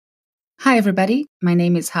Hi, everybody. My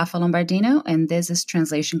name is Rafa Lombardino, and this is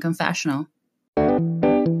Translation Confessional.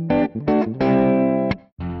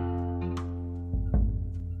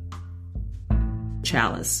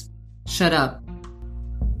 Chalice. Shut up.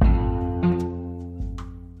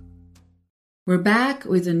 We're back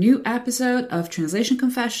with a new episode of Translation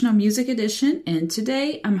Confessional Music Edition, and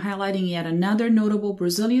today I'm highlighting yet another notable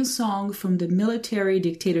Brazilian song from the military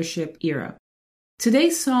dictatorship era.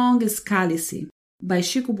 Today's song is Cálice by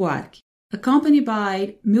Chico Buarque, accompanied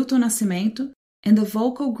by Milton Nascimento and the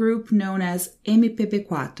vocal group known as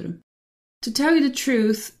MPB4. To tell you the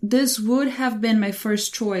truth, this would have been my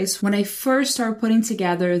first choice when I first started putting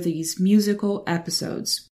together these musical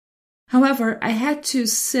episodes. However, I had to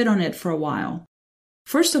sit on it for a while.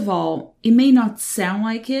 First of all, it may not sound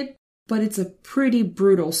like it, but it's a pretty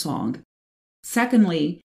brutal song.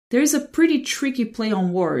 Secondly, there is a pretty tricky play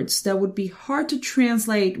on words that would be hard to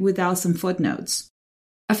translate without some footnotes.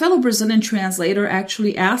 A fellow Brazilian translator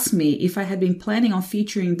actually asked me if I had been planning on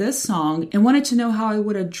featuring this song and wanted to know how I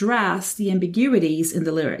would address the ambiguities in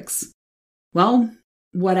the lyrics. Well,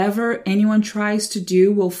 whatever anyone tries to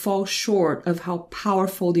do will fall short of how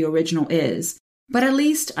powerful the original is. But at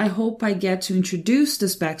least I hope I get to introduce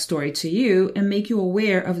this backstory to you and make you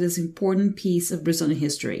aware of this important piece of Brazilian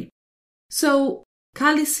history. So,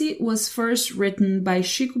 Cálice was first written by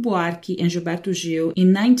Chico Buarque and Gilberto Gil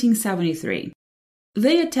in 1973.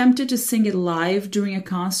 They attempted to sing it live during a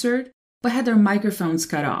concert, but had their microphones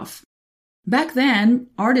cut off. Back then,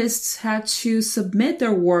 artists had to submit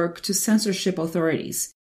their work to censorship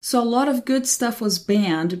authorities, so a lot of good stuff was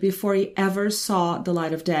banned before it ever saw the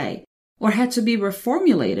light of day, or had to be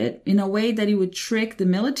reformulated in a way that it would trick the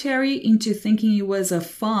military into thinking it was a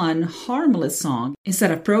fun, harmless song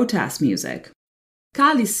instead of protest music.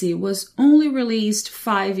 Cálice was only released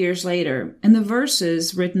 5 years later, and the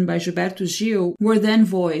verses written by Gilberto Gil were then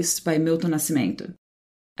voiced by Milton Nascimento.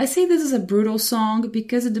 I say this is a brutal song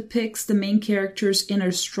because it depicts the main character's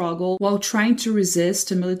inner struggle while trying to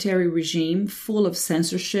resist a military regime full of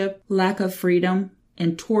censorship, lack of freedom,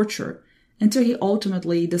 and torture, until he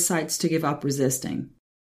ultimately decides to give up resisting.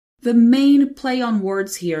 The main play on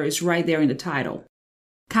words here is right there in the title.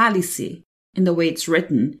 Cálice, in the way it's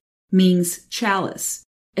written, means chalice,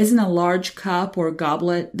 as in a large cup or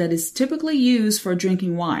goblet that is typically used for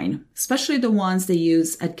drinking wine, especially the ones they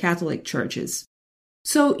use at Catholic churches.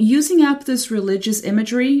 So, using up this religious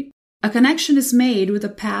imagery, a connection is made with a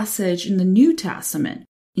passage in the New Testament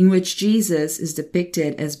in which Jesus is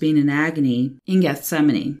depicted as being in agony in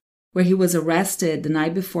Gethsemane, where he was arrested the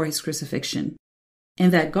night before his crucifixion.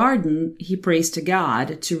 In that garden, he prays to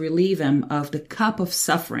God to relieve him of the cup of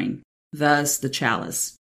suffering, thus the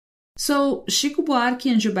chalice. So, Chico Buarque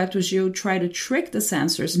and Gilberto Gil tried to trick the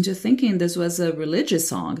censors into thinking this was a religious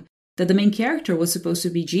song, that the main character was supposed to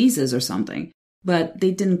be Jesus or something, but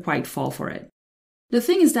they didn't quite fall for it. The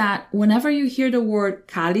thing is that whenever you hear the word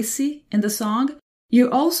cálice in the song,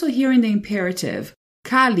 you're also hearing the imperative,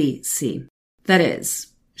 cálice, that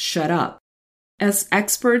is, shut up. As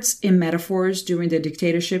experts in metaphors during the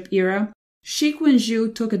dictatorship era, Chico and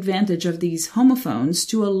Gil took advantage of these homophones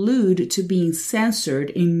to allude to being censored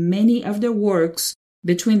in many of their works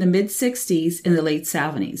between the mid-60s and the late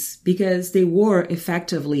 70s, because they were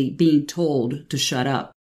effectively being told to shut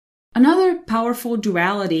up. Another powerful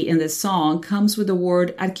duality in this song comes with the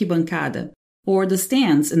word arquibancada, or the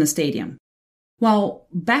stands in a stadium. While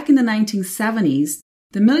back in the 1970s,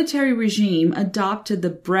 the military regime adopted the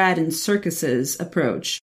bread and circuses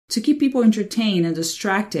approach to keep people entertained and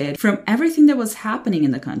distracted from everything that was happening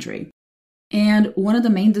in the country. And one of the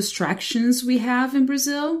main distractions we have in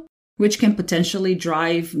Brazil, which can potentially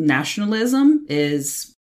drive nationalism,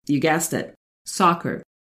 is, you guessed it, soccer.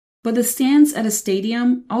 But the stands at a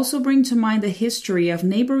stadium also bring to mind the history of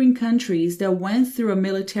neighboring countries that went through a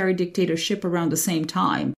military dictatorship around the same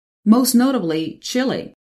time, most notably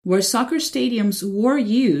Chile, where soccer stadiums were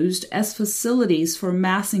used as facilities for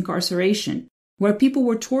mass incarceration, where people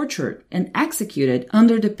were tortured and executed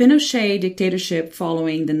under the Pinochet dictatorship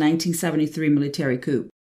following the 1973 military coup.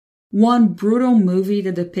 One brutal movie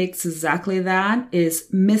that depicts exactly that is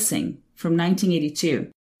Missing from 1982,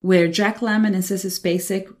 where Jack Lemmon and Sissy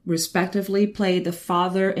Spacek respectively played the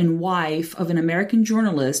father and wife of an American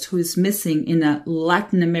journalist who is missing in a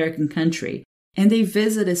Latin American country, and they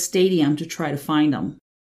visit a stadium to try to find him.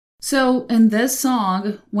 So, in this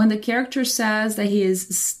song, when the character says that he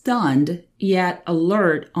is stunned yet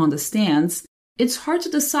alert on the stands, it's hard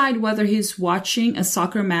to decide whether he's watching a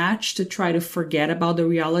soccer match to try to forget about the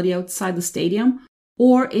reality outside the stadium,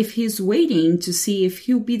 or if he's waiting to see if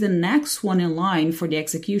he'll be the next one in line for the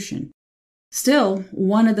execution. Still,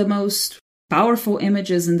 one of the most Powerful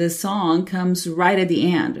images in this song comes right at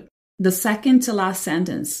the end, the second to last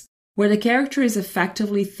sentence, where the character is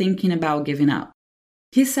effectively thinking about giving up.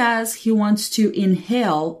 He says he wants to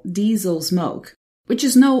inhale diesel smoke, which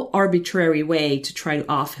is no arbitrary way to try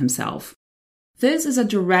to off himself. This is a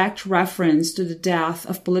direct reference to the death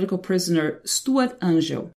of political prisoner Stuart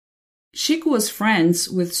Angel. Chico was friends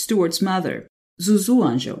with Stuart's mother,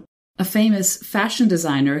 Zuzu Angel, a famous fashion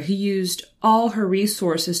designer who used all her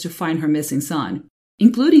resources to find her missing son,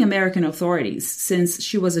 including American authorities, since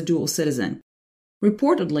she was a dual citizen.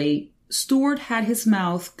 Reportedly, Stuart had his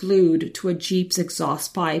mouth glued to a Jeep's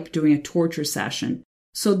exhaust pipe during a torture session,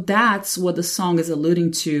 so that's what the song is alluding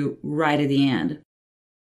to right at the end.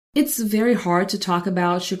 It's very hard to talk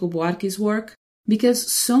about Chico Buarque's work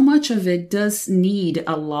because so much of it does need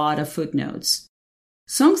a lot of footnotes.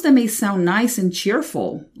 Songs that may sound nice and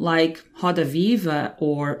cheerful, like Roda Viva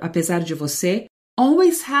or Apesar de Você,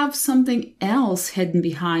 always have something else hidden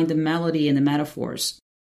behind the melody and the metaphors.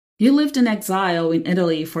 He lived in exile in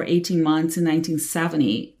Italy for 18 months in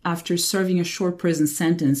 1970 after serving a short prison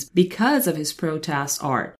sentence because of his protest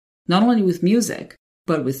art, not only with music,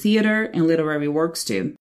 but with theater and literary works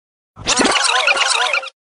too.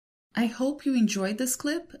 I hope you enjoyed this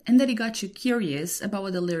clip and that it got you curious about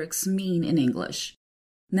what the lyrics mean in English.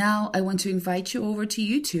 Now I want to invite you over to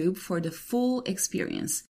YouTube for the full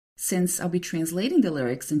experience, since I'll be translating the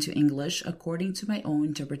lyrics into English according to my own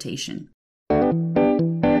interpretation.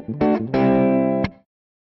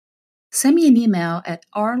 Send me an email at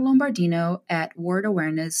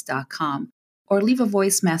rlombardino@wordawareness.com or leave a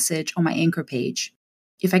voice message on my Anchor page.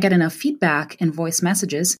 If I get enough feedback and voice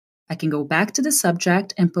messages, I can go back to the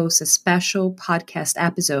subject and post a special podcast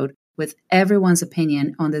episode with everyone's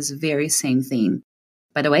opinion on this very same theme.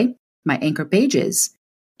 By the way, my Anchor page is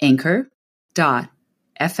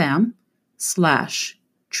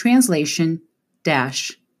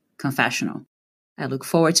anchor.fm/translation-confessional. I look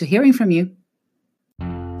forward to hearing from you.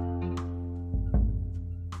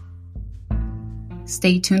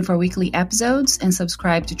 Stay tuned for weekly episodes and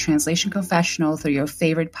subscribe to Translation Confessional through your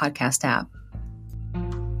favorite podcast app.